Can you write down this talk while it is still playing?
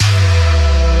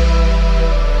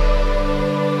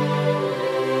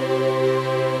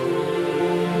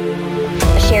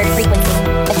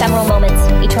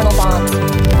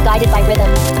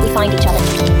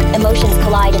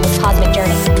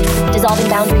dissolving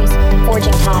boundaries,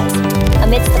 forging ties.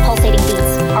 Amidst the pulsating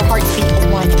beats, our hearts beat as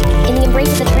one. In the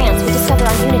embrace of the trance, we discover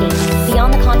our unity.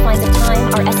 Beyond the confines of time,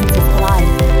 our essences collide.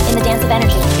 In the dance of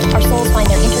energy, our souls find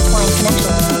their intertwined connections.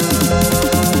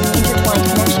 Intertwined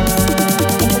connections.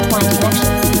 Intertwined connections.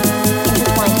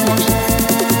 Intertwined connections.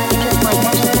 Intertwined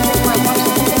connections. Intertwined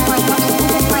connections.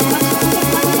 Intertwined connections.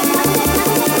 Intertwined connections.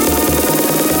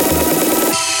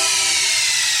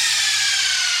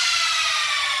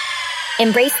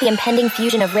 Embrace the impending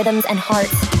fusion of rhythms and hearts.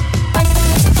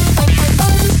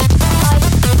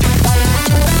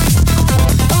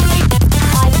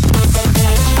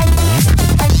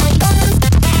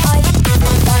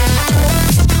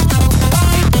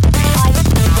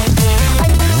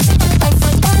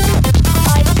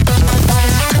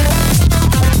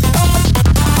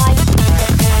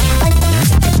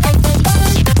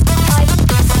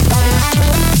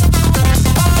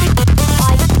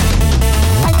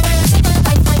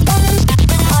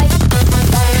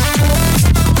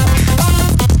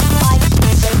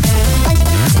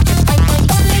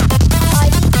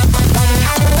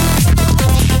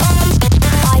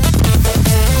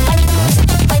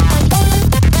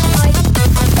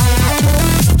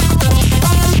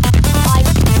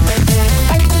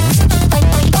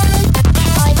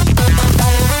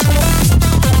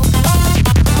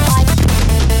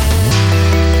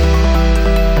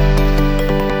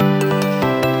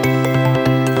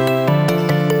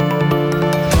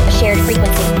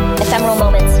 Ephemeral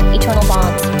moments, eternal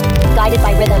bonds. Guided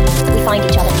by rhythm, we find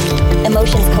each other.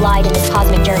 Emotions collide in this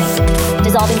cosmic journey.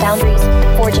 Dissolving boundaries,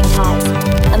 forging ties.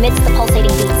 Amidst the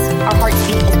pulsating beats, our hearts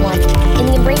beat as one. In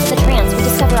the embrace of the trance, we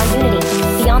discover our unity.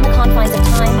 Beyond the confines of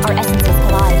time, our essences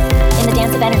collide. In the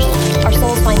dance of energy, our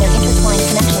souls find their intertwined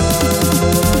connections.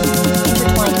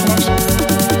 Intertwined connections.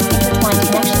 Intertwined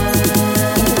connections.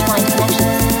 Intertwined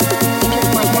connections.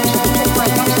 Intertwined connections.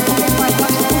 Intertwined connections. Intertwined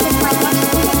connections. Intertwined connections.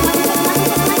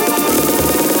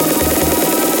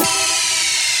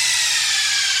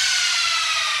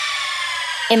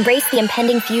 Embrace the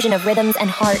impending fusion of rhythms and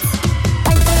hearts.